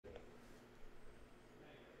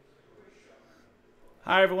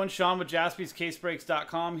Hi everyone, Sean with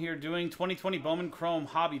JaspysCaseBreaks.com here doing 2020 Bowman Chrome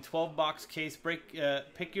Hobby 12-box case break.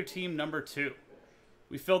 Pick your team number 2.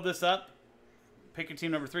 We filled this up. Pick your team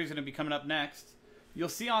number 3 is going to be coming up next. You'll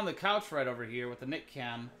see on the couch right over here with the Nick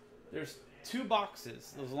Cam, there's 2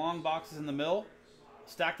 boxes, those long boxes in the middle,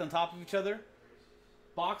 stacked on top of each other.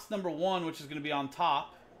 Box number 1, which is going to be on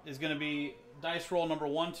top, is going to be dice roll number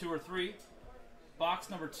 1, 2, or 3. Box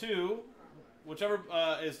number 2, whichever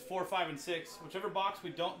is 4, 5, and 6. Whichever box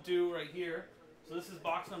we don't do right here. So this is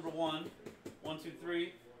box number 1, 1, 2,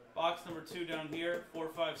 3. Box number 2 down here, 4,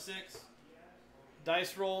 5, 6.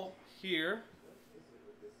 Dice roll here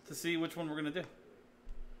to see which one we're going to do.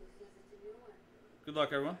 Good luck,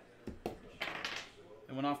 everyone.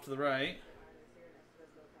 It went off to the right.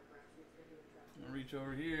 I'm going to reach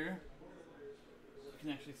over here. You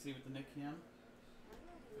can actually see with the Nick Cam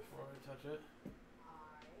before I touch it.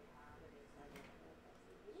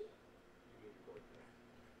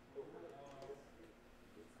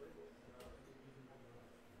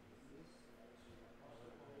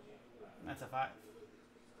 That's a 5.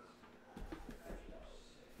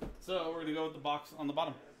 So we're going to go with the box on the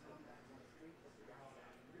bottom.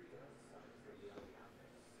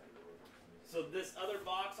 So this other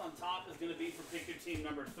box on top is going to be for pick your team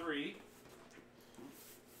number 3.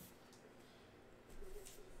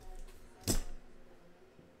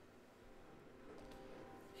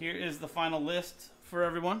 Here is the final list for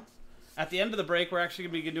everyone. At the end of the break, we're actually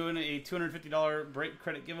going to be doing a $250 break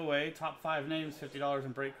credit giveaway. Top 5 names, $50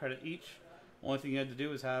 in break credit each. Only thing you had to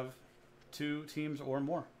do is have 2 teams or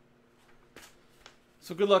more.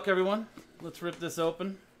 So good luck, everyone. Let's rip this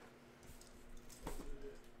open.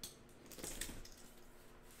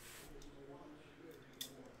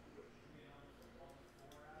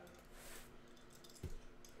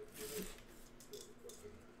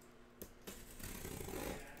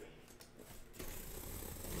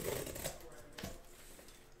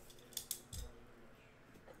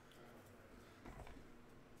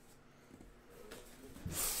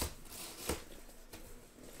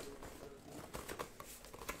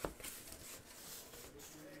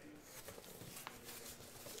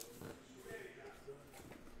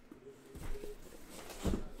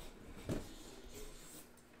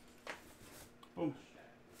 Boom.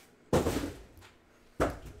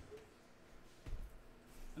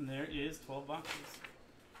 And there is 12 boxes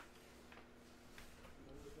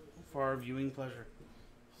for our viewing pleasure.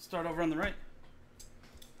 We'll start over on the right.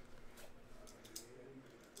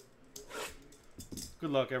 Good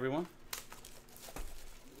luck, everyone.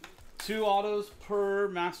 2 autos per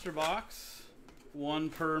master box, 1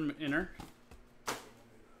 per inner.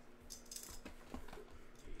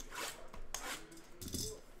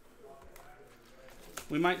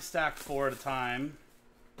 We might stack 4 at a time,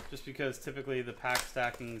 just because typically the pack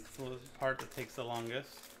stacking is the part that takes the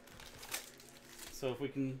longest. So if we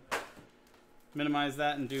can minimize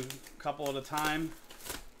that and do a couple at a time.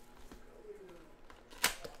 It's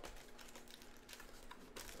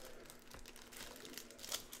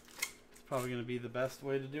probably going to be the best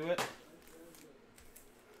way to do it.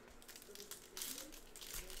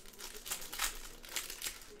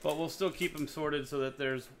 But we'll still keep them sorted so that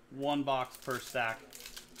there's 1 box per stack.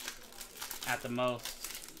 At the most,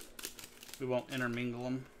 we won't intermingle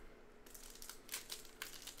them.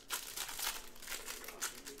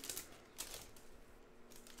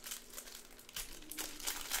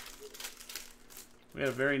 We had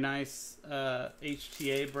a very nice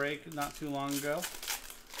HTA break not too long ago.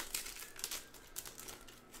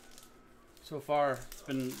 So far, it's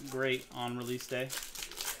been great on release day. Let's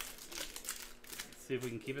see if we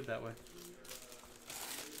can keep it that way.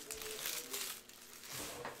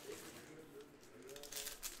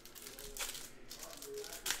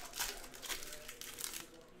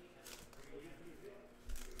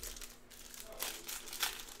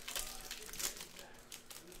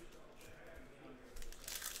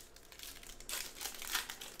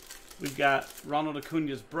 We've got Ronald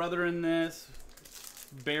Acuna's brother in this,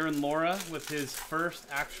 Baron Laura with his first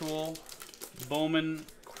actual Bowman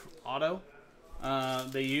auto.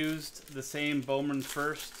 They used the same Bowman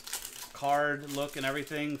first card look and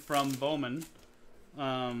everything from Bowman,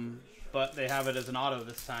 but they have it as an auto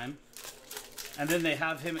this time. And then they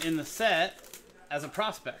have him in the set as a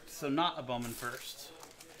prospect, so not a Bowman first.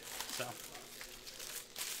 So,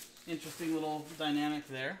 interesting little dynamic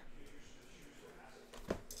there.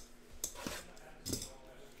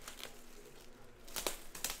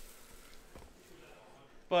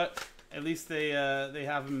 But at least they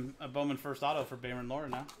have him a Bowman first auto for Baron Laura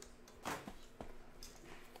now.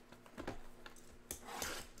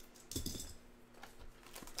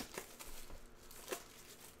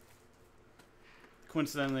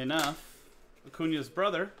 coincidentally enough, Acuna's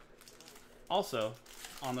brother, also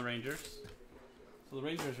on the Rangers. So the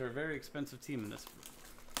Rangers are a very expensive team in this.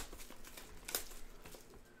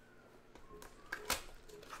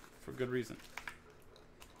 For good reason.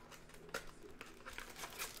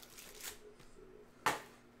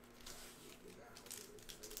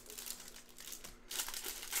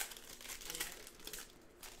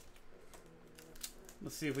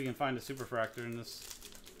 Let's see if we can find a superfractor in this.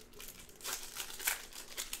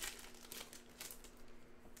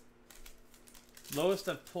 Lowest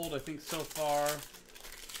I've pulled, I think, so far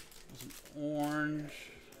was an orange.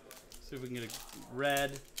 Let's see if we can get a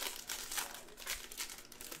red,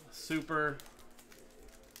 a super,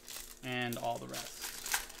 and all the rest.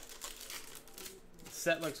 The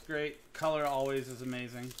set looks great. Color always is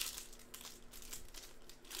amazing.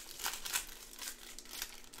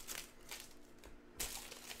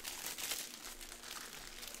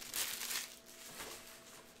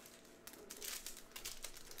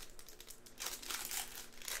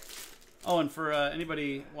 Oh, and for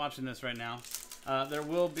anybody watching this right now, there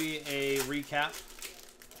will be a recap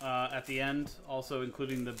at the end, also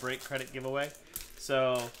including the break credit giveaway.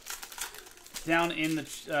 So down in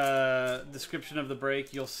the description of the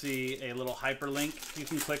break, you'll see a little hyperlink. You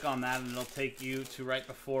can click on that, and it'll take you to right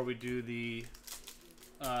before we do the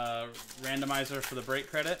randomizer for the break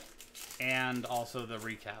credit, and also the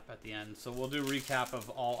recap at the end. So we'll do recap of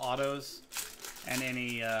all autos and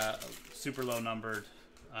any super low numbered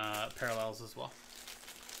parallels as well.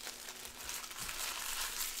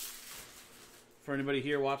 For anybody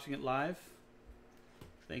here watching it live,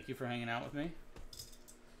 thank you for hanging out with me.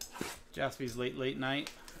 Jaspy's late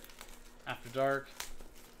night, after dark,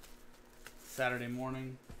 Saturday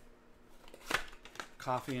morning,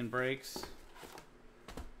 coffee and breaks,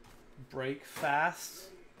 break fast,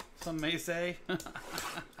 some may say.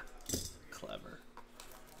 Clever.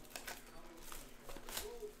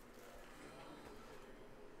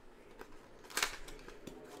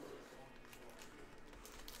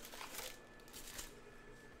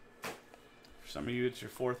 Some of you, it's your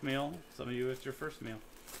fourth meal. Some of you, it's your first meal.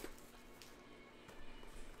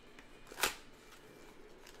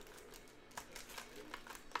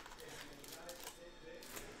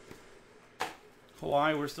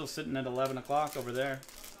 Hawaii, we're still sitting at 11 o'clock over there.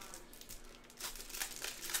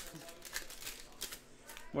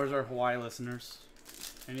 Where's our Hawaii listeners?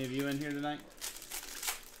 Any of you in here tonight?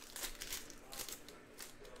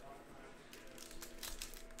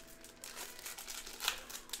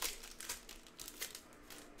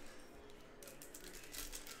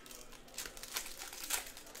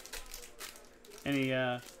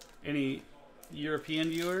 Any European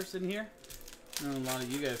viewers in here? I know a lot of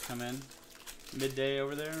you guys come in midday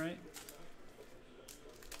over there, right?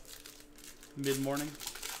 Mid-morning.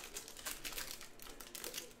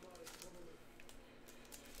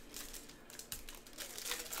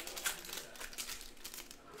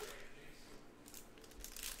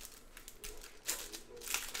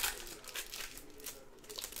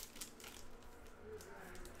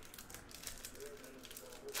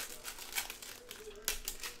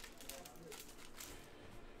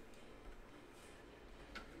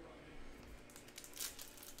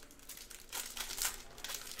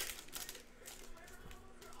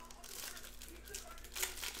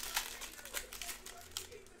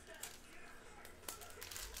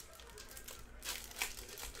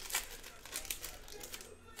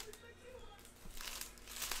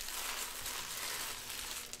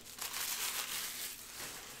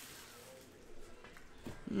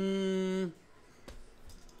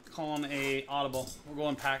 Calling a audible. We're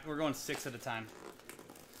going pack. We're going 6 at a time.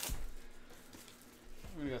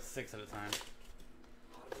 We're gonna go 6 at a time.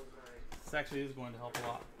 This actually is going to help a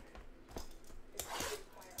lot.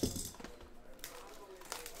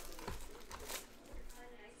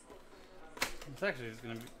 This actually is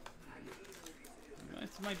going to be.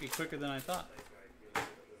 This might be quicker than I thought. I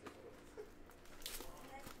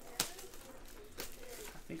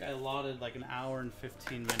think I allotted like an hour and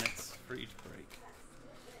 15 minutes for each break.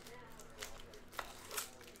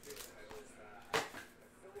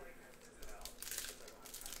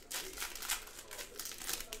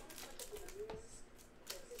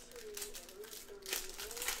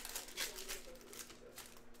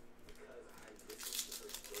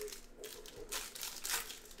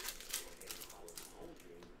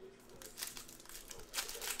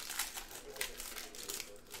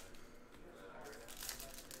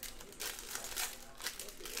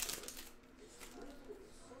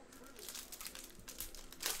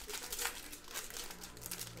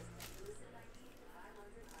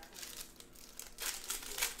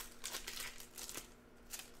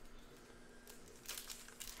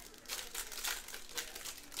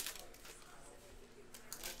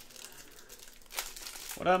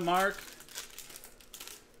 What up, Mark?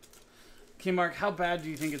 Okay, Mark, how bad do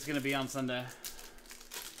you think it's going to be on Sunday?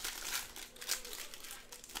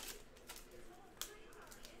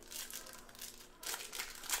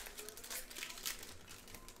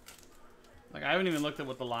 Like, I haven't even looked at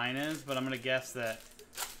what the line is, but I'm going to guess that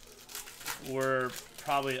we're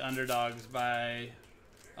probably underdogs by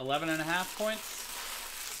 11.5 points.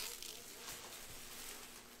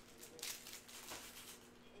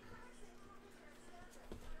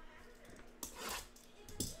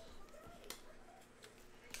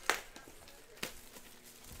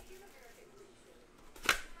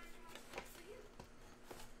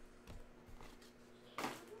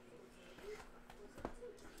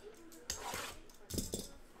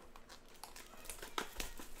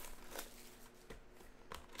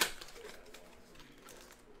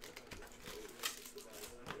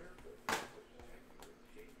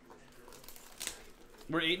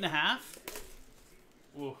 We're 8.5?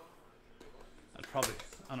 Ooh.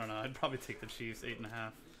 I don't know, I'd probably take the Chiefs,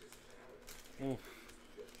 8.5. Ooh.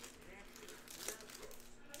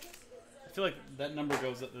 I feel like that number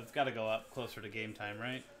goes up, it's got to go up closer to game time,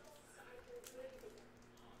 right?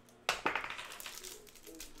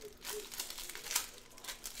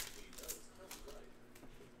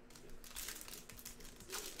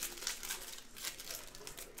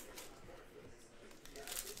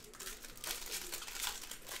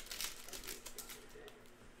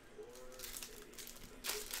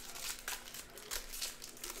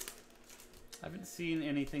 I haven't seen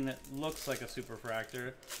anything that looks like a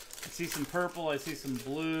superfractor. I see some purple, I see some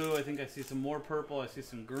blue, I think I see some more purple, I see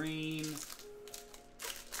some green.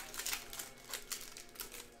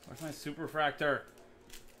 Where's my superfractor?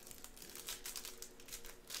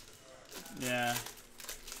 Yeah.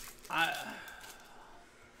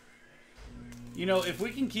 You know, if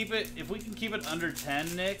we can keep it under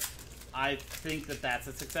 10, Nick, I think that's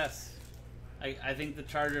a success. I think the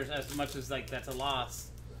Chargers, as much as like that's a loss,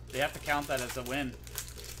 they have to count that as a win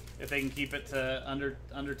if they can keep it to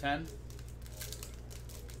under 10.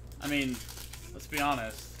 I mean, let's be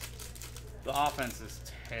honest. The offense is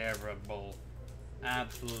terrible.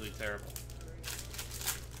 Absolutely terrible.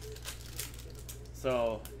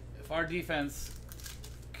 So, if our defense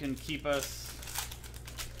can keep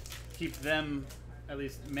them at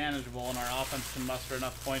least manageable, and our offense can muster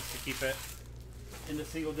enough points to keep it in the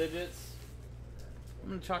single digits, I'm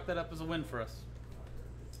going to chalk that up as a win for us.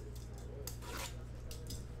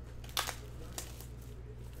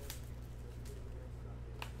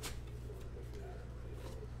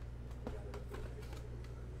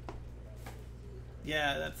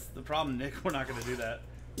 Yeah, that's the problem, Nick. We're not going to do that.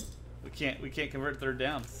 We can't convert third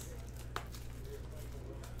downs.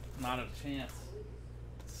 Not a chance.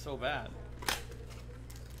 It's so bad.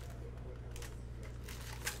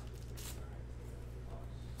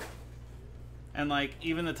 And like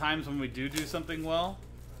even the times when we do something well,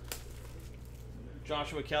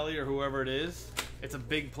 Joshua Kelly or whoever it is, it's a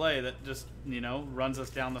big play that just, you know, runs us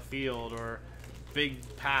down the field, or big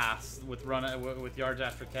pass with yards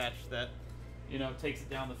after catch that, you know, takes it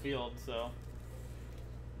down the field. So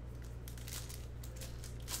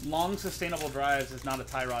long sustainable drives is not a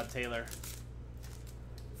Tyrod Taylor.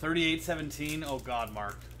 38-17. Oh God,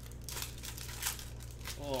 Mark.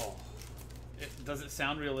 Oh, does it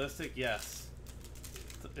sound realistic? Yes.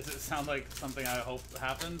 Does it sound like something I hope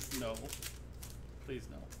happens? No. Please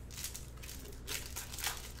no.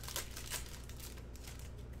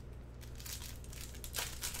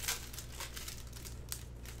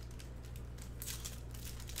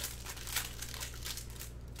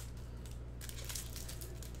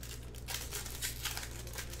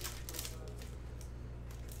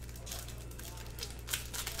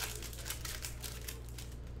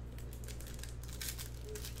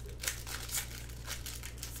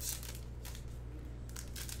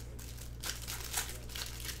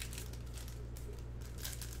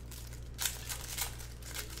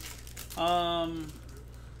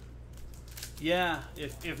 Yeah,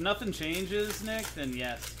 if nothing changes, Nick, then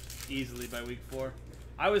yes, easily by week 4.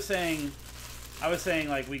 I was saying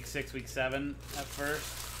like week 6, week 7 at first,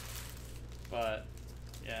 but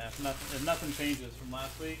yeah, if nothing changes from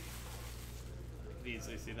last week, I could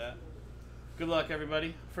easily see that. Good luck,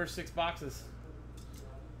 everybody. First 6 boxes.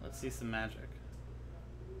 Let's see some magic.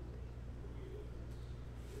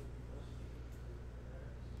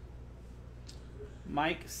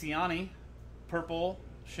 Mike Ciani, purple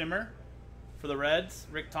shimmer for the Reds.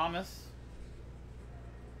 Rick Thomas.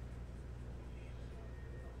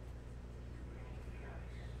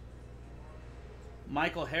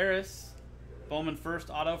 Michael Harris, Bowman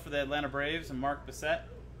first auto for the Atlanta Braves, and Mark Bissett.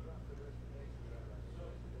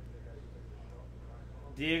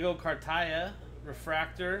 Diego Cartaya,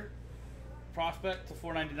 refractor, prospect to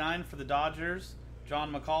 499 for the Dodgers,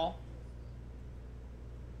 John McCall.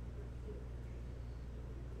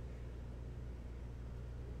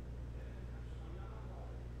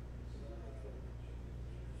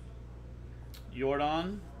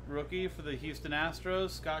 Jordan, rookie for the Houston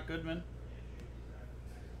Astros, Scott Goodman.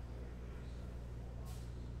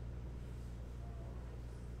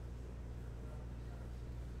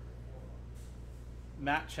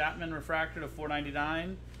 Matt Chapman, refractor to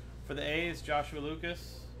 499 for the A's, Joshua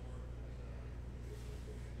Lucas.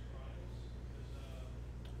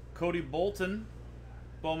 Cody Bolton,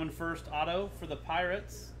 Bowman first auto for the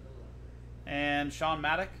Pirates, and Sean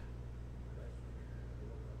Maddock.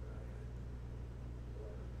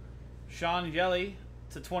 Sean Yelly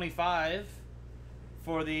to 25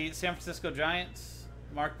 for the San Francisco Giants,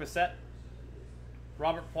 Mark Bissett.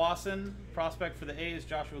 Robert Poisson, prospect for the A's,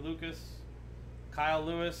 Joshua Lucas. Kyle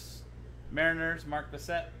Lewis, Mariners, Mark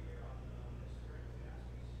Bissett.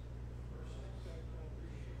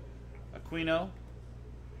 Aquino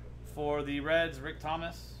for the Reds, Rick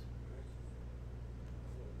Thomas.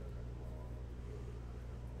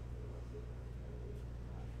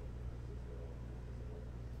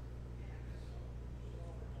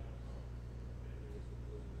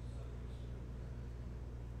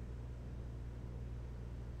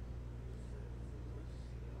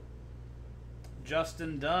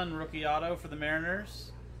 Justin Dunn, rookie auto for the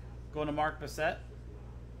Mariners, going to Mark Bissett.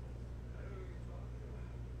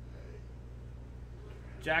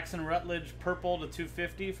 Jackson Rutledge, purple to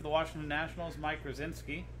 250 for the Washington Nationals, Mike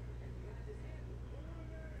Rosinski.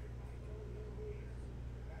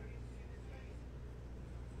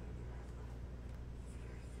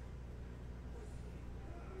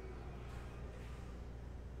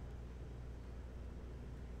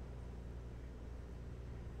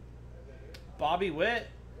 Bobby Witt,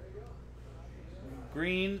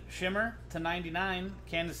 green shimmer to 99,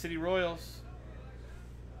 Kansas City Royals.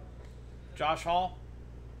 Josh Hall,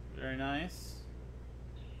 very nice.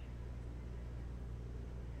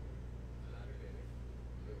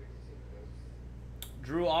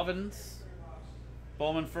 Drew Ovens,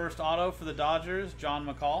 Bowman first auto for the Dodgers, John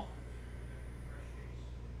McCall.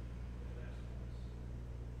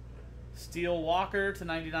 Steele Walker to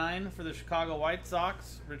 99 for the Chicago White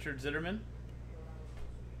Sox, Richard Zitterman.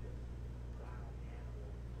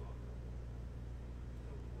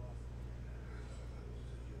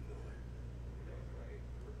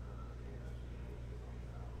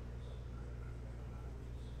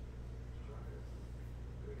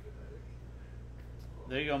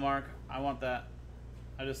 There you go, Mark. I want that.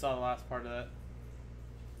 I just saw the last part of that.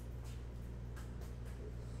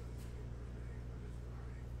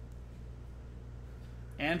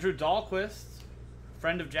 Andrew Dahlquist,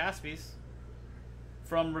 friend of Jaspy's,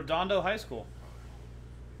 from Redondo High School,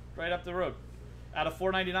 right up the road. Out of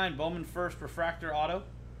 499, Bowman first refractor auto.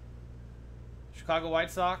 Chicago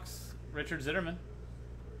White Sox, Richard Zitterman.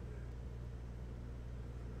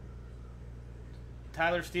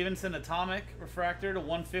 Tyler Stevenson, atomic refractor to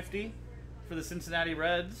 150 for the Cincinnati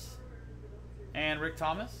Reds, and Rick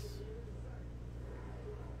Thomas.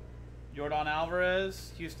 Jordan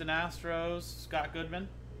Alvarez, Houston Astros, Scott Goodman.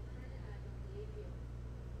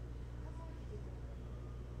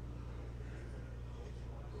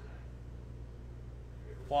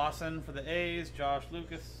 Poisson for the A's, Josh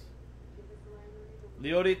Lucas.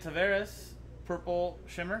 Leody Taveras, purple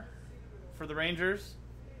shimmer for the Rangers,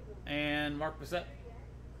 and Mark Bissett.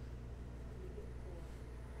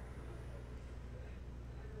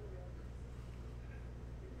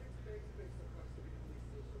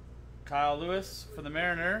 Kyle Lewis for the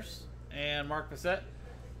Mariners, and Mark Bissett.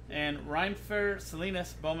 And Reinfer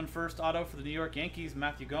Salinas, Bowman first auto for the New York Yankees,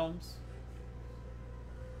 Matthew Gomes.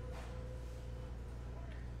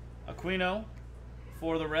 Aquino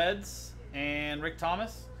for the Reds, and Rick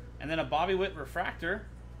Thomas. And then a Bobby Witt refractor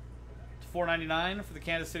to 499 for the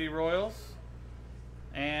Kansas City Royals,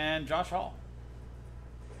 and Josh Hall.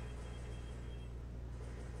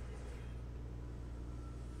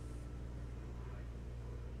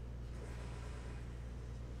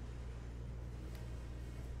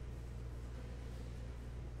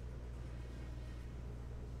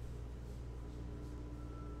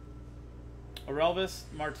 Orelvis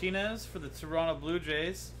Martinez for the Toronto Blue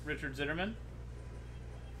Jays, Richard Zitterman.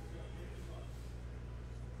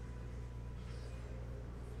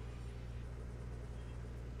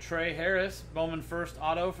 Trey Harris, Bowman first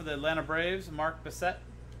auto for the Atlanta Braves, Mark Bissett.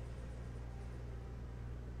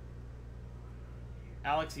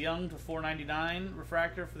 Alex Young to 499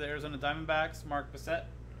 refractor for the Arizona Diamondbacks, Mark Bissett.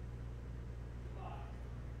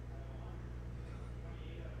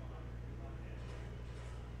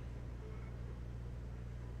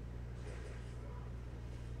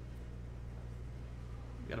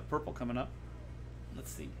 Got a purple coming up. Let's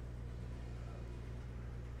see.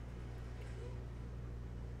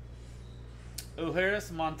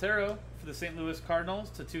 Ujeres Montero for the St. Louis Cardinals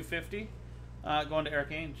to 250. Going to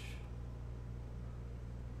Eric Ainge.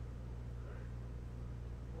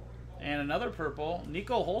 And another purple,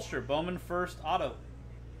 Nico Holster, Bowman first auto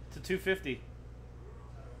to 250.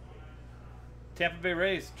 Tampa Bay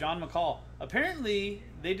Rays, John McCall. Apparently,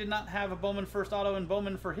 they did not have a Bowman first auto and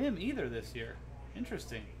Bowman for him either this year.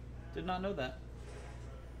 Interesting. Did not know that.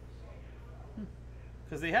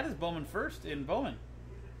 Because they had his Bowman first in Bowman.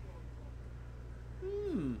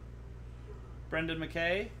 Brendan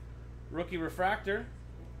McKay, rookie refractor.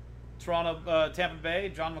 Toronto, Tampa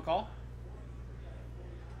Bay, John McCall.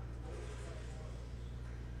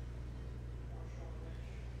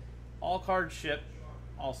 All cards ship,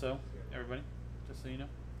 also, everybody, just so you know.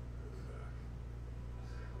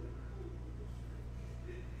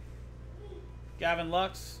 Gavin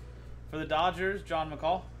Lux for the Dodgers, John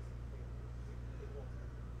McCall.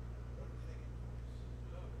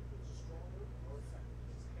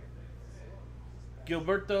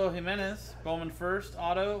 Gilberto Jimenez, Bowman first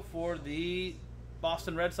auto for the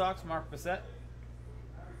Boston Red Sox, Mark Bissett.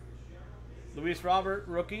 Luis Robert,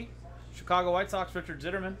 rookie. Chicago White Sox, Richard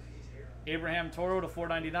Zitterman. Abraham Toro to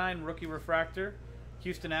 499, rookie refractor.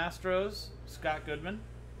 Houston Astros, Scott Goodman.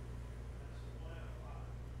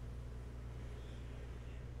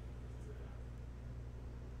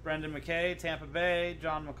 Brendan McKay, Tampa Bay,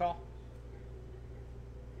 John McCall.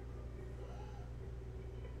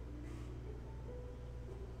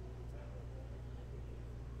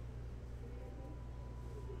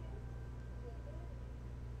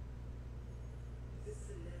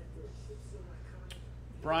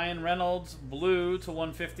 Brian Reynolds, blue to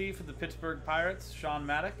 150 for the Pittsburgh Pirates, Sean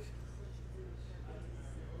Maddock.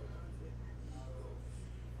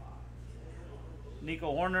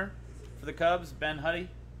 Nico Horner for the Cubs, Ben Huddy.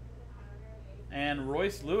 And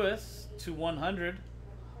Royce Lewis to 100,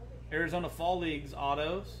 Arizona Fall Leagues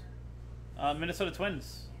autos, Minnesota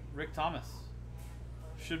Twins, Rick Thomas.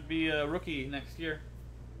 Should be a rookie next year.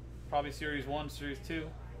 Probably Series 1, Series 2.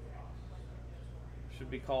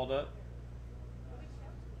 Should be called up.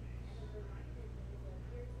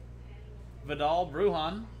 Vidal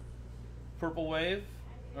Brujan, Purple Wave,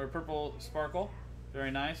 or Purple Sparkle. Very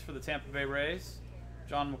nice for the Tampa Bay Rays.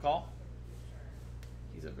 John McCall.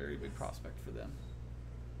 He's a very big prospect for them.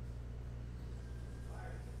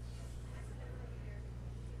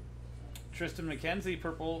 Tristan McKenzie,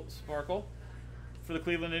 Purple Sparkle for the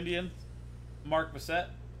Cleveland Indians. Mark Bissett.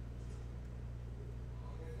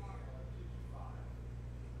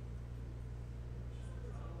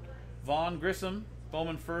 Vaughn Grissom,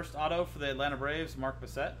 Bowman first auto for the Atlanta Braves, Mark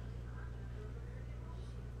Bissett.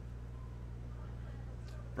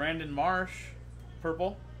 Brandon Marsh,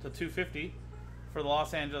 purple to 250 for the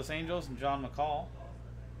Los Angeles Angels, and John McCall.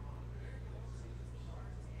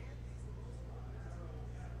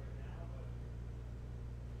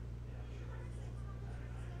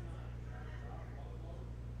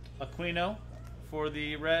 Aquino for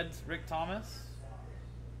the Reds, Rick Thomas.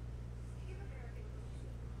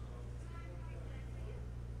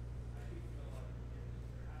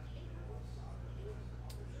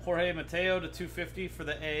 Jorge Mateo to 250 for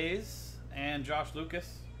the A's, and Josh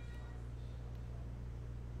Lucas.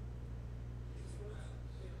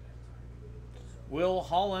 Will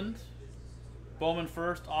Holland, Bowman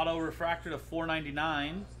first, auto refractor to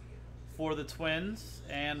 499 for the Twins,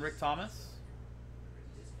 and Rick Thomas.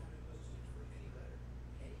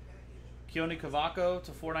 Keone Cavaco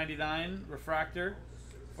to 499 refractor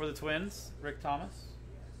for the Twins, Rick Thomas.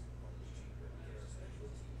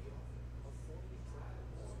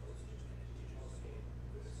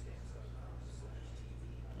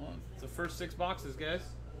 Well, it's the first 6 boxes, guys.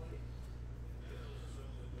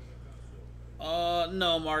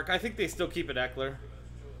 No, Mark. I think they still keep it Eckler.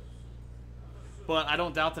 But I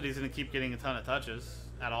don't doubt that he's going to keep getting a ton of touches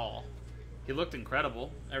at all. He looked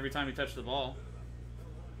incredible every time he touched the ball.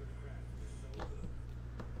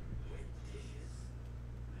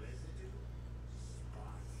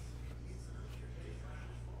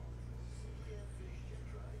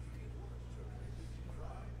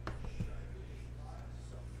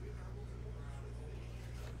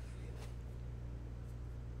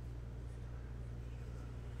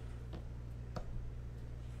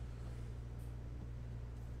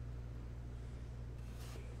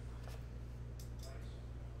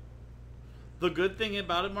 The good thing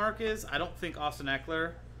about it, Mark, is I don't think Austin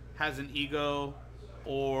Eckler has an ego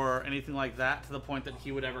or anything like that to the point that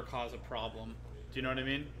he would ever cause a problem. Do you know what I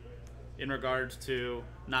mean? In regards to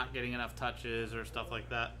not getting enough touches or stuff like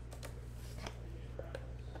that.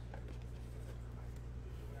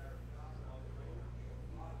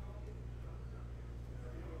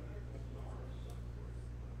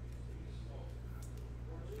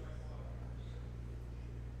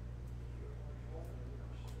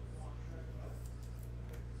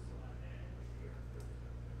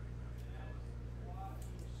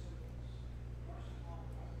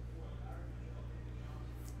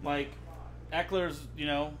 Like, Eckler's, you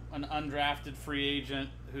know, an undrafted free agent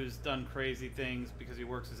who's done crazy things because he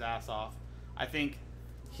works his ass off. I think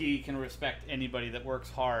he can respect anybody that works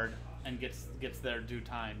hard and gets their due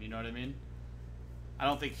time. You know what I mean? I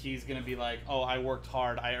don't think he's going to be like, oh, I worked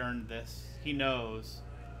hard, I earned this. He knows,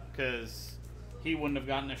 because he wouldn't have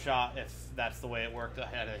gotten a shot if that's the way it worked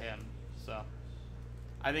ahead of him. So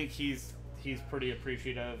I think he's pretty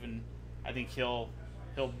appreciative, and I think he'll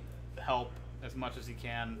help as much as he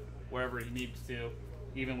can wherever he needs to,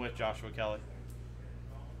 even with Joshua Kelly.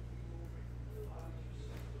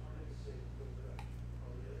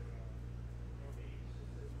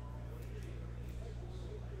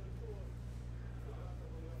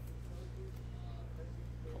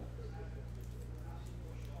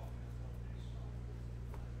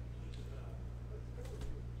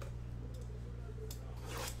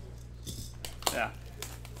 Yeah.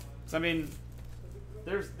 So I mean,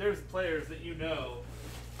 there's players that you know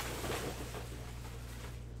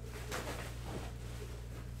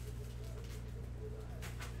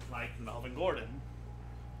like Melvin Gordon,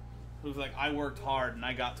 who's like, I worked hard and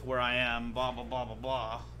I got to where I am, blah blah blah blah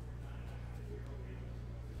blah.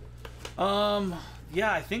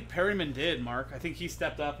 Yeah, I think Perryman did, Mark. I think he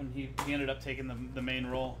stepped up and he ended up taking the main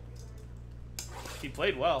role. He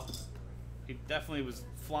played well. He definitely was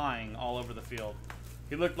flying all over the field.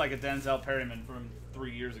 He looked like a Denzel Perryman from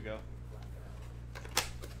 3 years ago.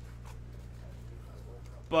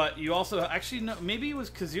 But you also actually know, maybe it was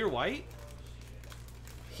Kazir White.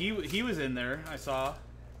 He was in there, I saw.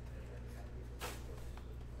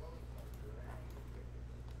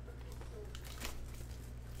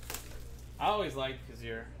 I always liked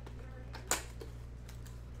Kazir.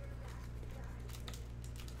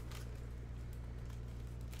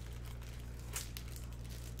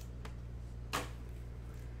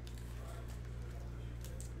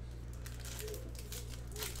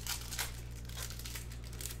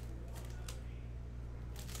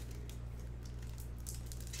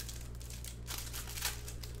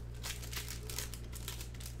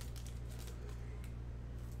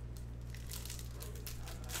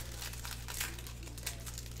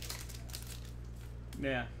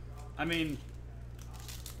 Yeah, I mean,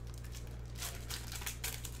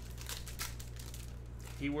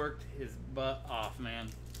 he worked his butt off, man.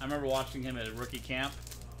 I remember watching him at a rookie camp.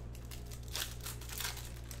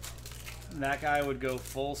 That guy would go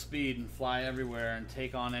full speed and fly everywhere and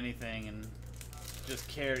take on anything, and just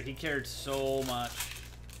cared. He cared so much.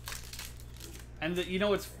 And you know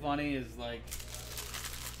what's funny is, like,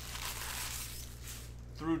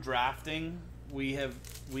 through drafting, we have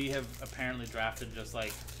apparently drafted just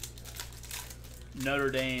like Notre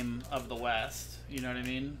Dame of the West, you know what I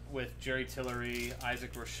mean? With Jerry Tillery,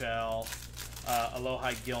 Isaac Rochelle,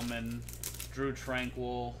 Alohi Gilman, Drew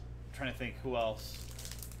Tranquil. I'm trying to think who else.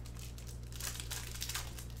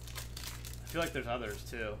 I feel like there's others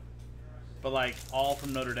too, but like all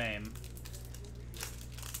from Notre Dame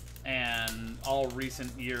and all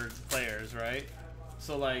recent year players, right?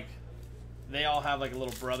 So like, they all have like a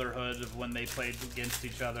little brotherhood of when they played against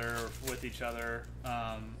each other or with each other,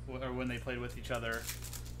 or when they played with each other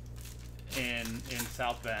in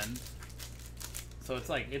South Bend. So it's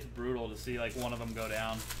like, it's brutal to see like one of them go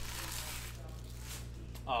down.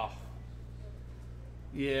 Oh,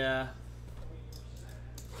 yeah,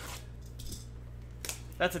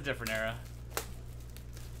 that's a different era.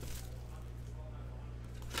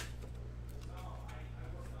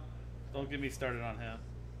 Don't get me started on him.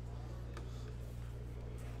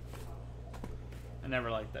 I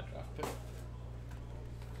never liked that draft pick.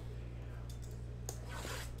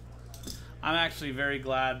 I'm actually very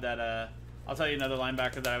glad that, I'll tell you another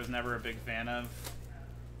linebacker that I was never a big fan of,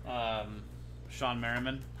 Sean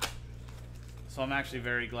Merriman. So I'm actually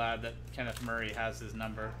very glad that Kenneth Murray has his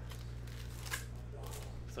number,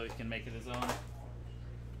 so he can make it his own.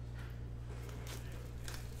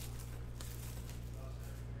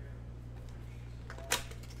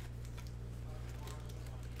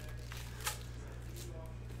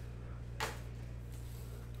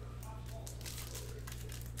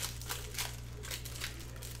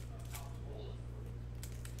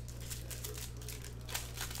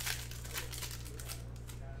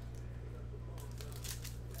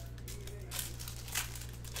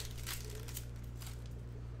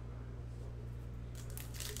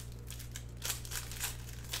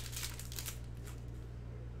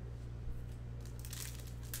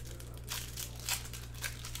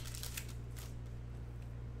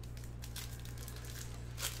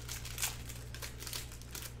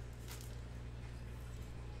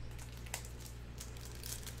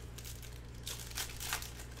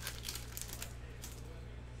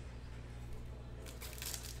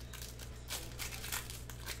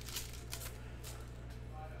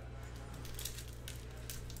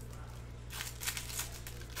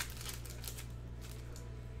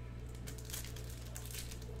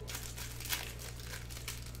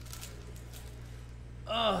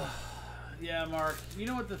 Yeah, Mark. You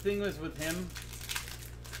know what the thing was with him?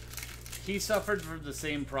 He suffered from the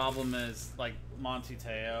same problem as, like, Monty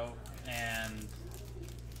Teo, and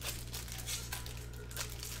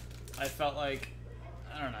I felt like,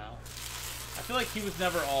 I don't know. I feel like he was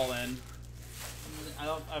never all in. I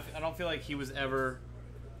don't feel like he was ever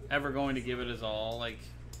going to give it his all. Like,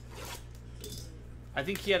 I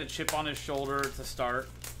think he had a chip on his shoulder to start,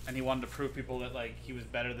 and he wanted to prove people that, like, he was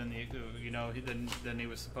better than than he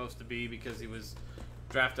was supposed to be, because he was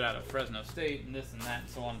drafted out of Fresno State and this and that and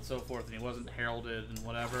so on and so forth, and he wasn't heralded and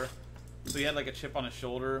whatever. So he had like a chip on his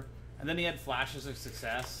shoulder, and then he had flashes of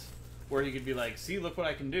success where he could be like, see, look what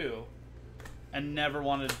I can do, and never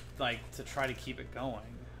wanted like to try to keep it going.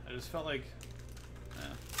 I just felt like,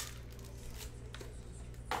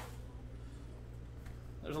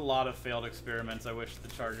 there's a lot of failed experiments I wish the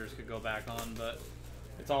Chargers could go back on, but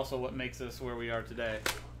it's also what makes us where we are today.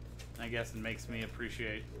 I guess it makes me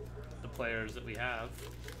appreciate the players that we have,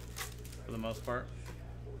 for the most part.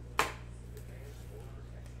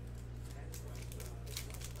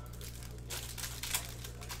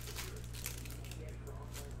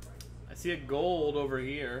 I see a gold over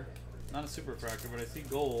here. Not a super fractor, but I see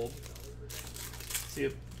gold. See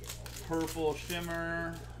a purple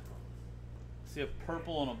shimmer. See a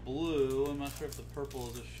purple and a blue. I'm not sure if the purple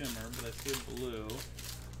is a shimmer, but I see a blue.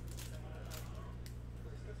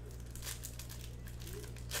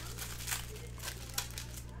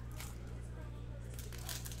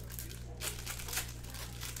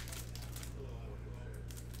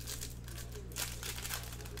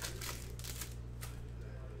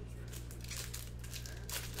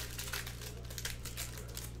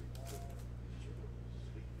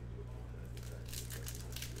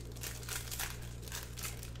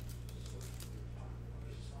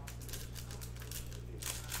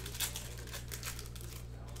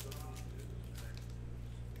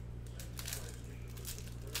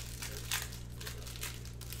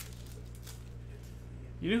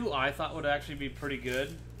 You know who I thought would actually be pretty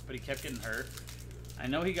good, but he kept getting hurt? I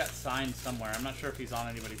know he got signed somewhere. I'm not sure if he's on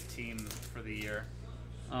anybody's team for the year.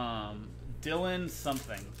 Dylan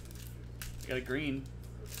something. Got a green.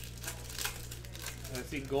 I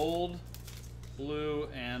see gold, blue,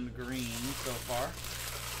 and green so far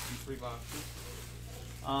in 3 boxes.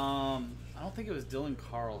 I don't think it was Dylan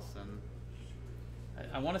Carlson.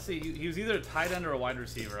 I want to say he was either a tight end or a wide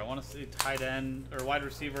receiver. I want to say tight end or wide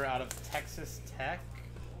receiver out of Texas Tech.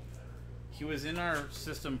 He was in our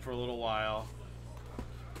system for a little while.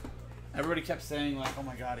 Everybody kept saying, like, oh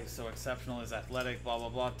my god, he's so exceptional, he's athletic, blah, blah,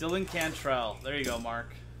 blah. Dylan Cantrell. There you go,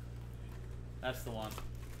 Mark. That's the one.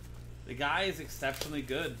 The guy is exceptionally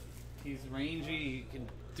good. He's rangy. He can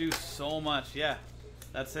do so much. Yeah,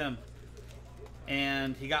 that's him.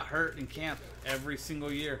 And he got hurt in camp every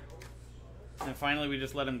single year. And finally we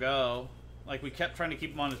just let him go. Like, we kept trying to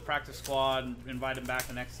keep him on his practice squad and invite him back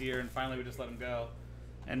the next year, and finally we just let him go.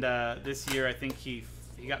 And this year I think he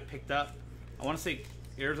got picked up. I want to say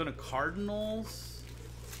Arizona Cardinals,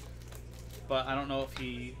 but I don't know if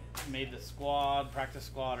he made the squad, practice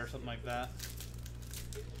squad, or something like that.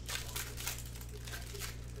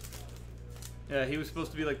 Yeah, he was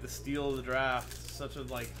supposed to be like the steal of the draft. Such a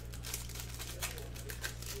like.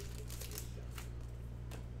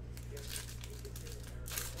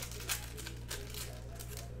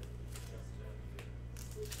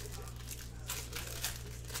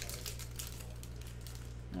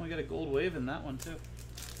 Oh, we got a gold wave in that one too.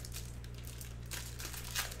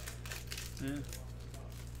 Yeah.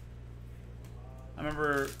 I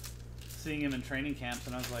remember seeing him in training camps,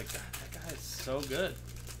 and I was like, God, that guy is so good.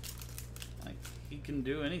 Like, he can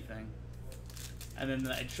do anything. And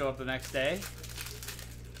then I'd show up the next day,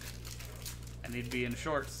 and he'd be in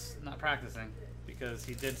shorts, not practicing, because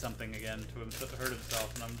he did something again to hurt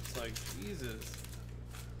himself, and I'm just like, Jesus.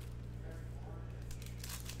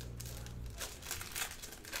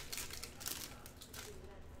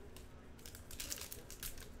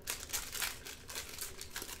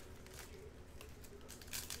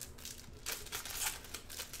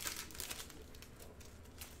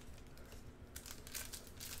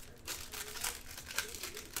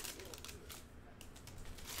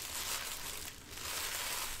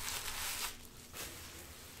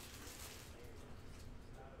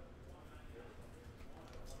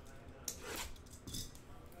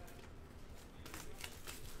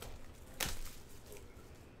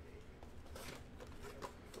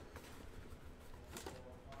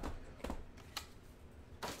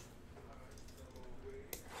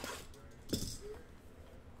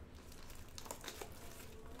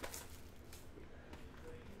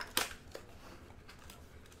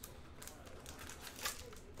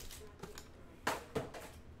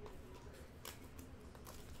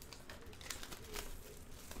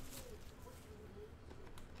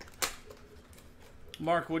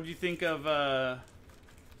 Mark, what do you think of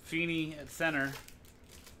Feeney at center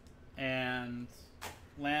and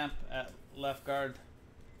Lamp at left guard?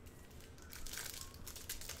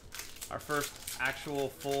 Our first actual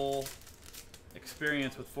full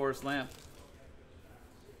experience with Forrest Lamp.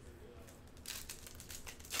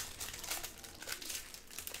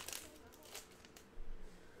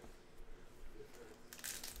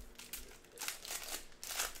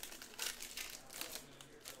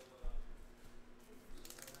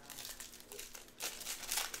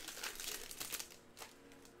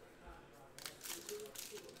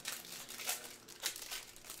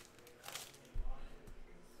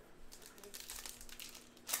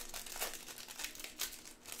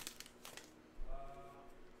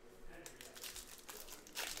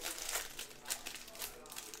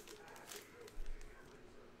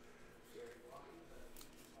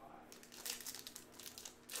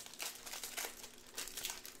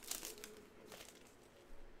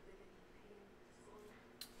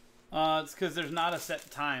 It's because there's not a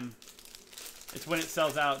set time. It's when it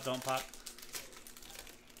sells out, don't pop.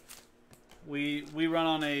 We run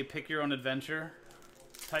on a pick your own adventure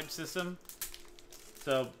type system.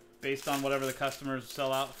 So based on whatever the customers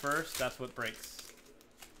sell out first, that's what breaks.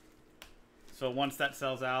 So once that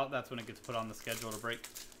sells out, that's when it gets put on the schedule to break.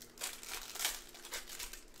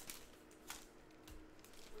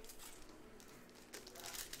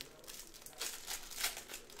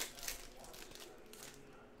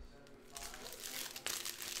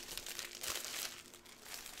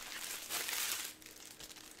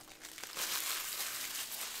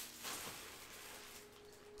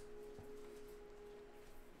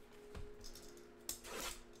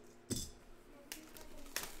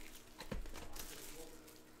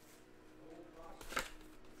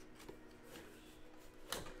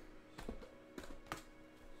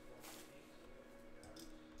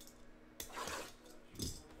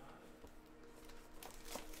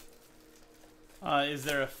 Is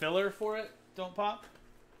there a filler for it? Don't pop.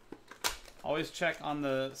 Always check on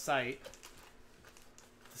the site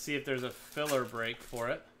to see if there's a filler break for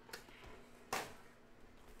it.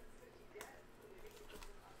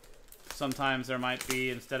 Sometimes there might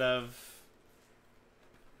be, instead of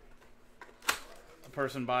a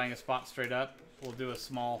person buying a spot straight up, we'll do a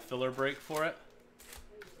small filler break for it.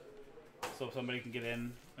 So somebody can get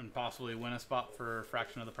in and possibly win a spot for a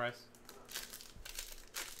fraction of the price.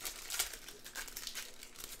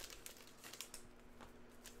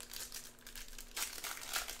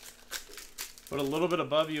 But a little bit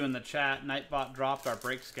above you in the chat, Nightbot dropped our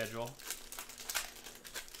break schedule.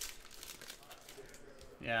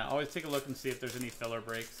 Yeah, always take a look and see if there's any filler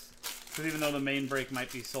breaks. Because even though the main break might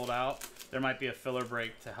be sold out, there might be a filler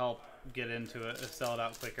break to help get into it, sell it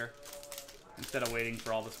out quicker. Instead of waiting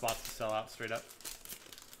for all the spots to sell out straight up.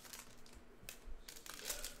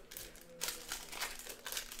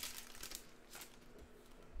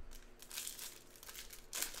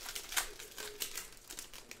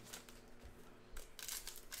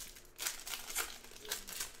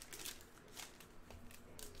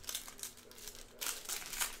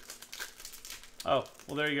 Oh,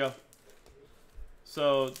 well there you go.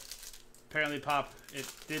 So apparently Pop,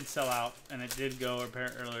 it did sell out, and it did go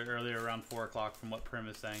earlier around 4 o'clock from what Prim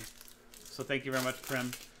is saying. So thank you very much,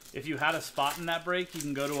 Prim. If you had a spot in that break, you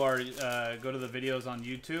can go to our go to the videos on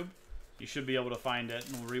YouTube. You should be able to find it,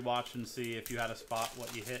 and we'll rewatch and see if you had a spot,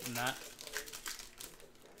 what you hit in that.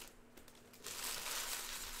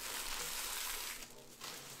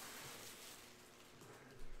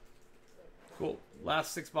 Cool.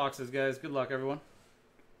 Last 6 boxes, guys. Good luck, everyone.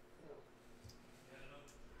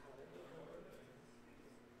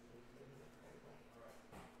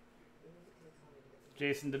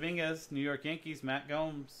 Jason Dominguez, New York Yankees. Matt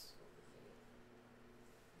Gomes.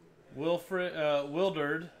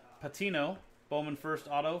 Wilderd Patino, Bowman first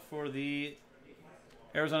auto for the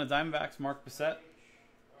Arizona Diamondbacks. Mark Bissett.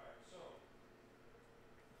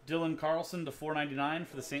 Dylan Carlson to 499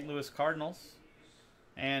 for the St. Louis Cardinals.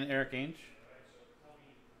 And Eric Ainge.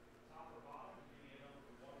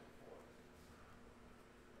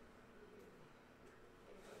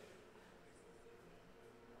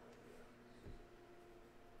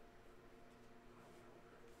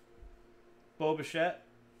 Bo Bichette,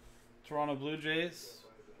 Toronto Blue Jays.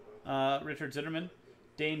 Richard Zitterman.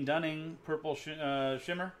 Dane Dunning, Purple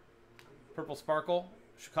Shimmer. Purple Sparkle.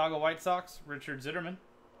 Chicago White Sox, Richard Zitterman.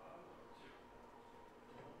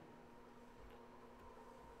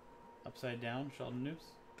 Upside down, Sheldon News.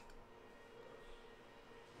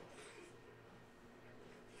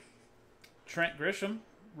 Trent Grisham,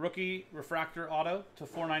 rookie refractor auto to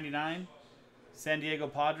 499. San Diego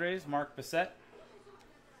Padres, Mark Bissett.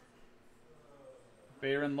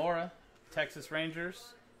 Bayron Laura, Texas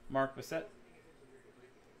Rangers, Mark Bissett.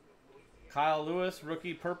 Kyle Lewis,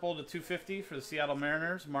 rookie purple to 250 for the Seattle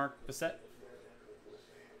Mariners, Mark Bissett.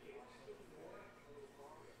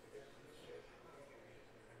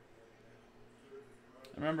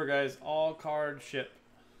 Remember, guys, all cards ship.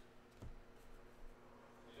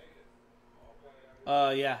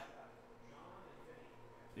 Yeah.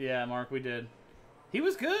 Yeah, Mark, we did. He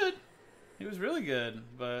was good. He was really good,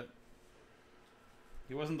 but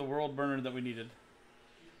he wasn't the world burner that we needed.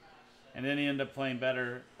 And then he ended up playing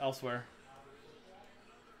better elsewhere.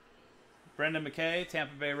 Brendan McKay,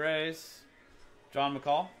 Tampa Bay Rays, John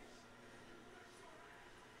McCall.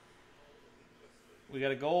 We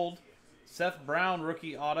got a gold. Seth Brown,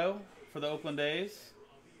 rookie auto for the Oakland A's.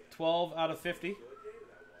 12 out of 50.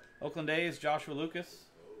 Oakland A's, Joshua Lucas.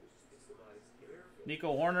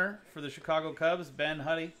 Nico Horner for the Chicago Cubs, Ben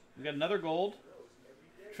Huddy. We got another gold.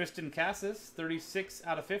 Tristan Cassis, 36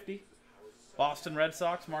 out of 50. Boston Red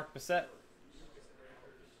Sox, Mark Bissett.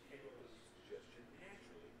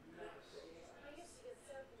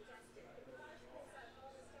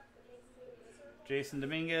 Jason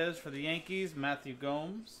Dominguez for the Yankees, Matthew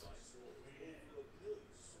Gomes.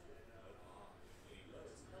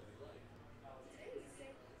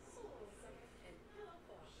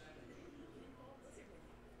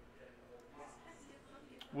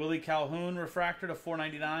 Willie Calhoun refractor to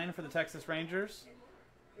 499 for the Texas Rangers,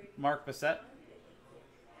 Mark Bissett.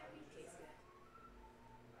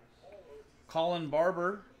 Colin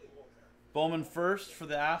Barber, Bowman first for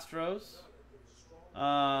the Astros,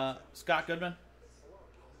 Scott Goodman.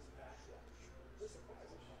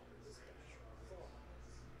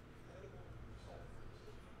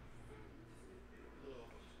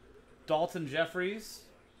 Dalton Jeffries,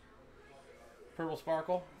 purple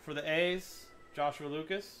sparkle for the A's, Joshua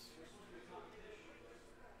Lucas.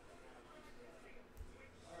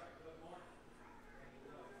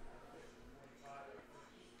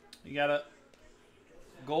 You got a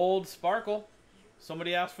gold sparkle.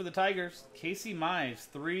 Somebody asked for the Tigers. Casey Mize,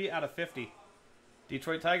 3 out of 50.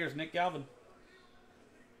 Detroit Tigers, Nick Galvin.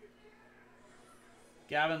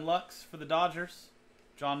 Gavin Lux for the Dodgers,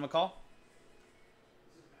 John McCall.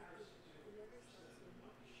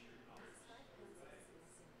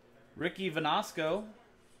 Ricky Vanasco,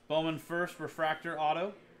 Bowman first refractor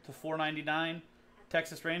auto to 499.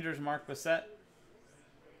 Texas Rangers, Mark Bissett.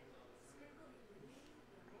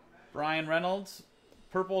 Brian Reynolds,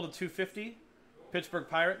 purple to 250. Pittsburgh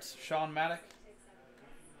Pirates, Sean Maddock.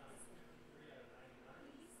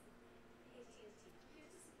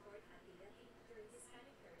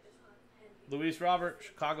 Luis Robert,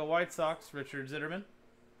 Chicago White Sox, Richard Zitterman.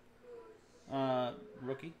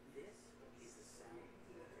 Rookie.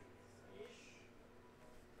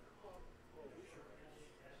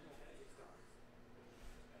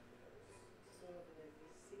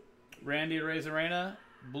 Randy Arozarena,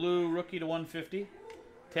 blue rookie to 150.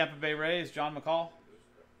 Tampa Bay Rays, John McCall.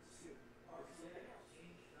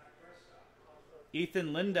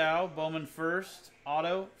 Ethan Lindau, Bowman first,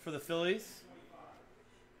 auto for the Phillies.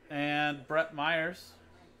 And Brett Myers.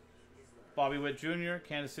 Bobby Witt Jr.,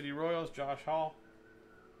 Kansas City Royals, Josh Hall.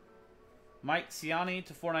 Mike Ciani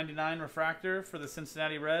to 499 refractor for the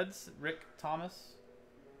Cincinnati Reds, Rick Thomas.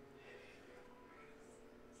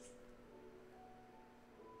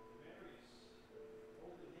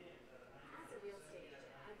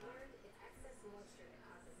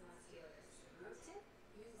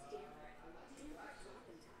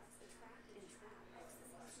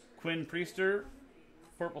 Quinn Priester,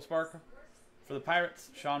 purple sparkle for the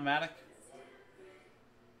Pirates, Sean Maddock.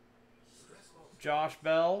 Josh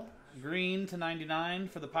Bell, green to 99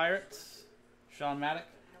 for the Pirates, Sean Maddock.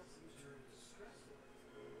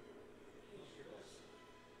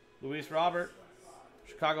 Luis Robert,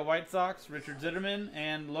 Chicago White Sox, Richard Zitterman,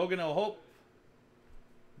 and Logan O'Hoppe,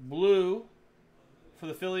 blue for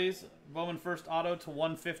the Phillies, Bowman first auto to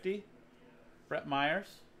 150, Brett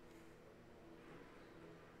Myers.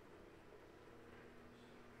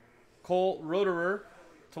 Cole Roederer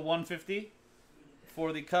to 150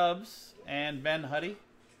 for the Cubs, and Ben Huddy.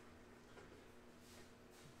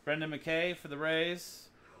 Brendan McKay for the Rays,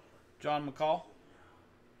 John McCall.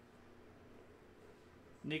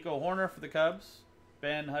 Nico Horner for the Cubs,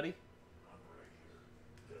 Ben Huddy.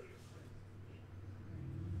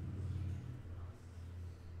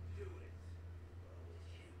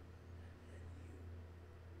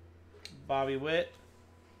 Bobby Witt,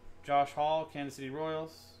 Josh Hall, Kansas City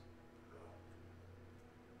Royals.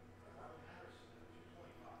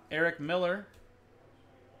 Eric Miller,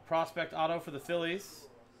 prospect auto for the Phillies,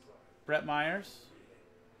 Brett Myers.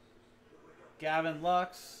 Gavin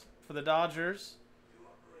Lux for the Dodgers,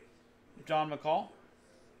 John McCall.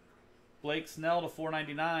 Blake Snell to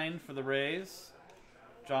 499 for the Rays.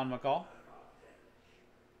 John McCall.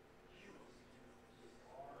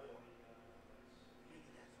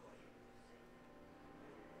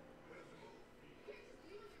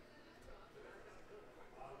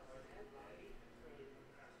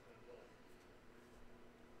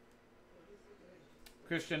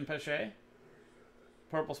 Christian Pache.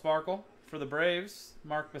 Purple Sparkle for the Braves.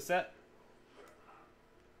 Mark Bissett.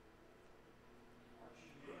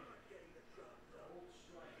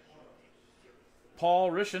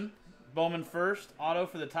 Paul Rishin. Bowman first. Auto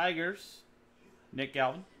for the Tigers. Nick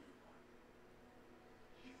Galvin.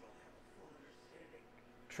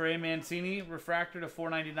 Trey Mancini. Refractor to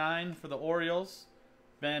 499 for the Orioles.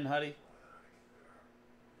 Ben Huddy.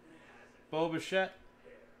 Bo Bichette.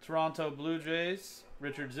 Toronto Blue Jays.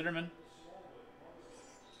 Richard Zitterman.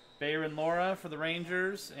 Bayron Lora for the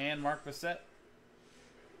Rangers and Mark Bissett.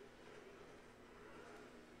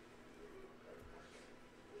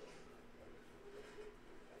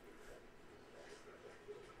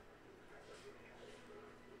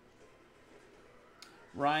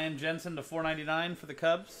 Ryan Jensen to 499 for the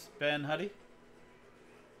Cubs. Ben Huddy.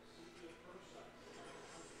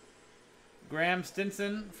 Graham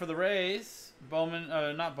Stinson for the Rays. Bowman,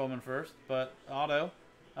 not Bowman first, but auto.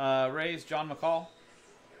 Rays, John McCall.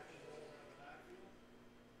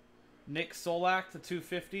 Nick Solak to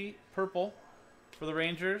 250. Purple for the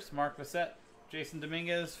Rangers. Mark Bissett. Jason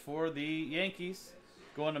Dominguez for the Yankees.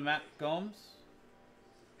 Going to Matt Gomes.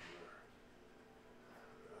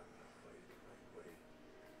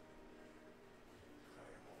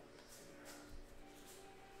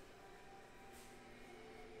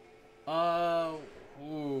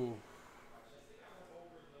 Ooh.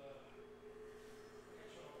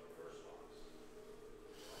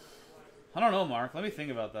 I don't know, Mark. Let me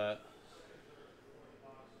think about that.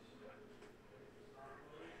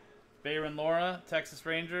 Bayron Lora, Texas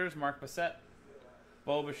Rangers, Mark Bissett.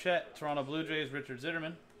 Bo Bichette, Toronto Blue Jays, Richard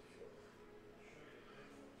Zitterman.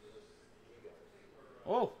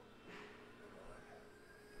 Oh.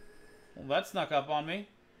 Well, that snuck up on me.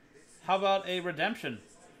 How about a redemption?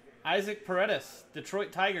 Isaac Paredes,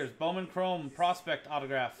 Detroit Tigers, Bowman Chrome Prospect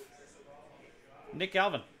autograph. Nick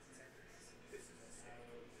Galvin.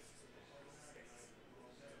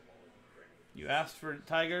 You asked for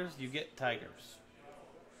Tigers, you get Tigers.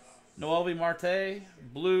 Noelvi Marte,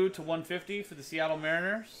 blue to 150 for the Seattle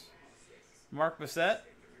Mariners. Mark Bissett.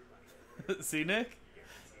 See, Nick?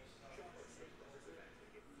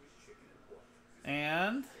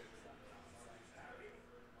 And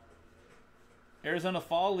Arizona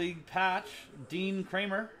Fall League patch, Dean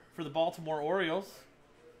Kramer for the Baltimore Orioles.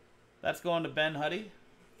 That's going to Ben Huddy.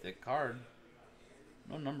 Thick card.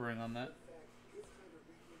 No numbering on that.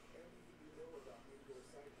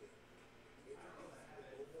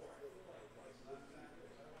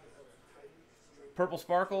 Purple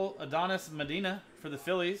Sparkle, Adonis Medina for the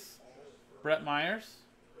Phillies. Brett Myers.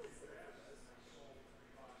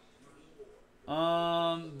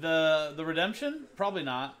 The redemption? Probably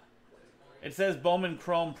not. It says Bowman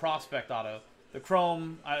Chrome Prospect Auto. The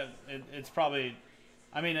Chrome, it's probably...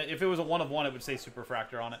 I mean, if it was a 1 of 1, it would say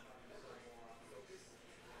Superfractor on it.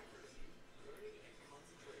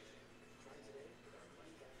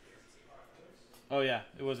 Oh, yeah.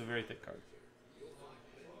 It was a very thick card.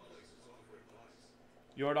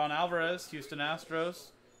 Yordan Alvarez, Houston Astros.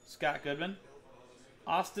 Scott Goodman.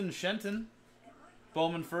 Austin Shenton.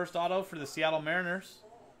 Bowman first auto for the Seattle Mariners.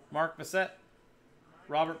 Mark Bissett.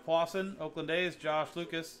 Robert Poisson, Oakland A's, Josh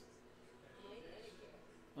Lucas.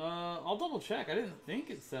 I'll double check. I didn't think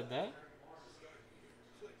it said that.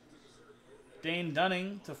 Dane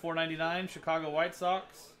Dunning to 499, Chicago White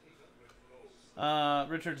Sox.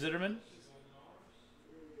 Richard Zitterman.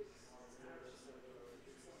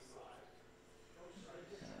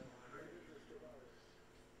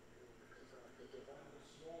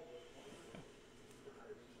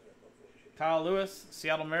 Kyle Lewis,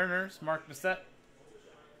 Seattle Mariners, Mark Bissett.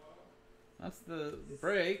 That's the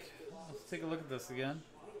break. Let's take a look at this again.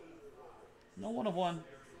 No 1 of 1.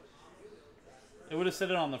 It would have said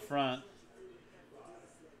it on the front.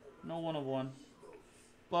 No 1 of 1.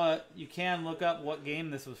 But you can look up what game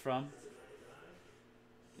this was from.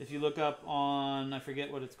 If you look up on, I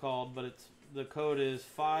forget what it's called, but the code is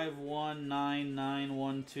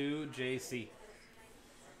 519912JC.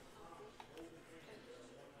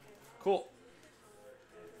 Cool.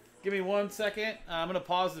 Give me 1 second. I'm going to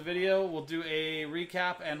pause the video. We'll do a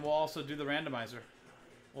recap, and we'll also do the randomizer.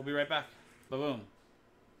 We'll be right back. Boom.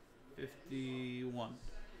 51.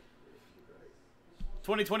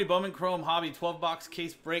 2020 Bowman Chrome Hobby 12-box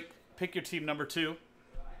case break. Pick your team number 2.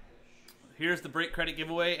 Here's the break credit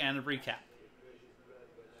giveaway and a recap.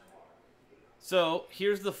 So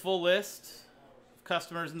here's the full list of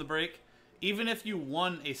customers in the break. Even if you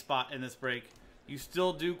won a spot in this break, you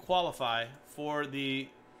still do qualify for the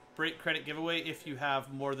break credit giveaway if you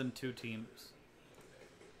have more than 2 teams.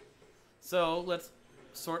 So let's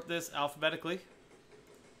sort this alphabetically.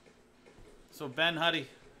 So Ben Huddy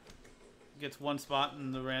gets 1 spot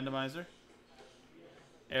in the randomizer.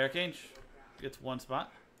 Eric Ainge gets 1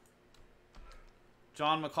 spot.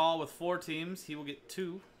 John McCall with 4 teams, he will get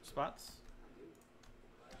 2 spots.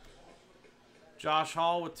 Josh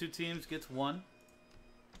Hall with 2 teams gets 1.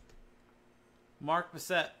 Mark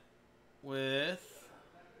Bissett with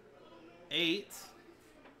 8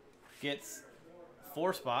 gets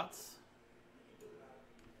 4 spots.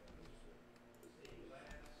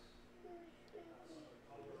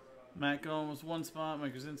 Matt Gomes 1 spot.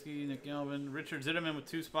 Mike Krasinski, Nick Galvin. Richard Zitterman with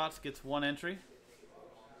 2 spots gets 1 entry.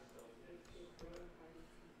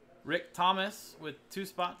 Rick Thomas with 2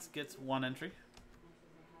 spots gets 1 entry.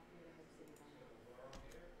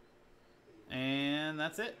 And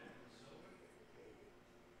that's it.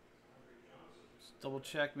 Just double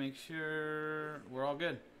check, make sure we're all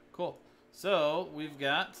good. Cool. So we've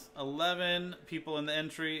got 11 people in the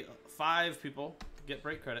entry, 5 people get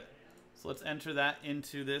break credit. So let's enter that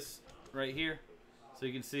into this right here. So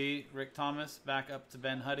you can see Rick Thomas back up to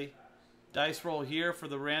Ben Huddy. Dice roll here for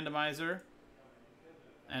the randomizer.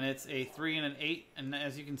 And it's a 3 and an 8. And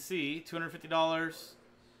as you can see, $250.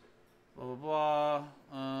 Blah, blah, blah.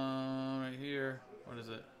 Right here. What is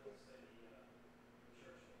it?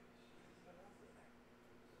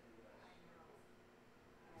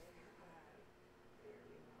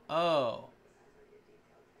 Oh.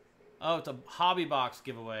 Oh, it's a hobby box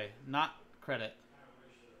giveaway, not credit.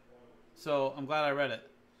 So I'm glad I read it.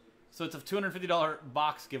 So it's a $250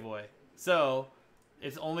 box giveaway. So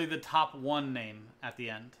it's only the top 1 name at the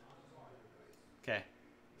end. Okay.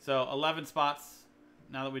 So 11 spots.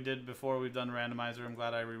 Now that we did before, we've done randomizer. I'm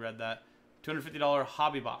glad I reread that. $250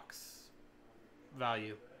 hobby box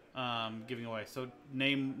value giving away. So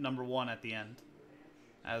name number 1 at the end,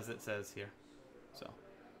 as it says here. So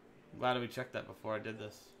I'm glad we checked that before I did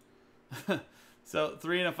this. So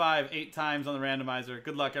 3 and a 5, 8 times on the randomizer.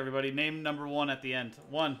 Good luck, everybody. Name number 1 at the end.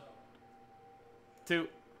 1, 2,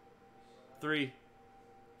 3,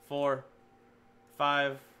 4,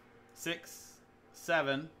 5, 6,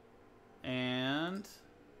 7, and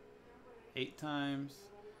 8 times.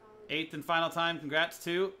 8th and final time. Congrats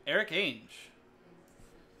to Eric Ainge.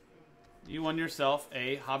 You won yourself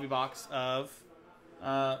a hobby box of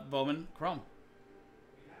Bowman Chrome.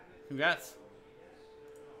 Congrats.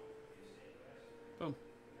 Boom.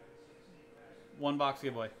 1 box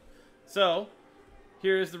giveaway. So,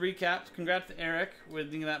 here's the recap. Congrats to Eric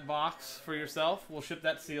winning that box for yourself. We'll ship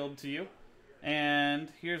that sealed to you. And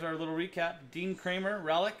here's our little recap. Dean Kramer,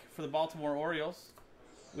 relic for the Baltimore Orioles.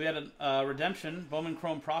 We had a redemption, Bowman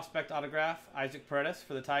Chrome prospect autograph, Isaac Paredes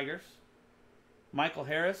for the Tigers. Michael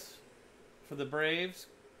Harris for the Braves.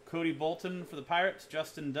 Cody Bolton for the Pirates.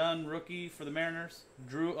 Justin Dunn, rookie for the Mariners.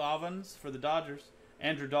 Drew Ovens for the Dodgers.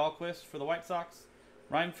 Andrew Dahlquist for the White Sox.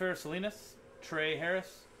 Ryan Salinas, Trey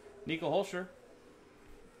Harris, Nico Holscher,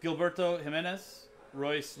 Gilberto Jimenez,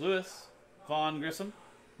 Royce Lewis, Vaughn Grissom,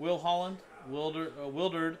 Will Holland,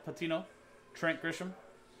 Wilderd Patino, Trent Grisham,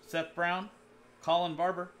 Seth Brown, Colin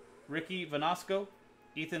Barber, Ricky Vanasco,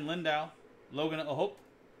 Ethan Lindau, Logan O'Hope,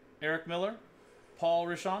 Eric Miller, Paul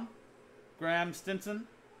Rishon, Graham Stinson,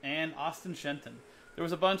 and Austin Shenton. There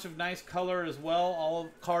was a bunch of nice color as well. All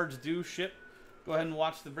cards do ship. Go ahead and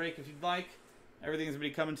watch the break if you'd like. Everything's going to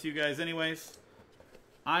be coming to you guys anyways.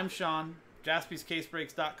 I'm Sean,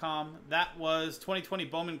 JaspysCaseBreaks.com. That was 2020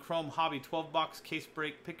 Bowman Chrome Hobby 12-box case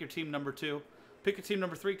break. Pick your team number 2. Pick your team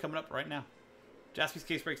number 3 coming up right now.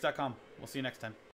 JaspysCaseBreaks.com. We'll see you next time.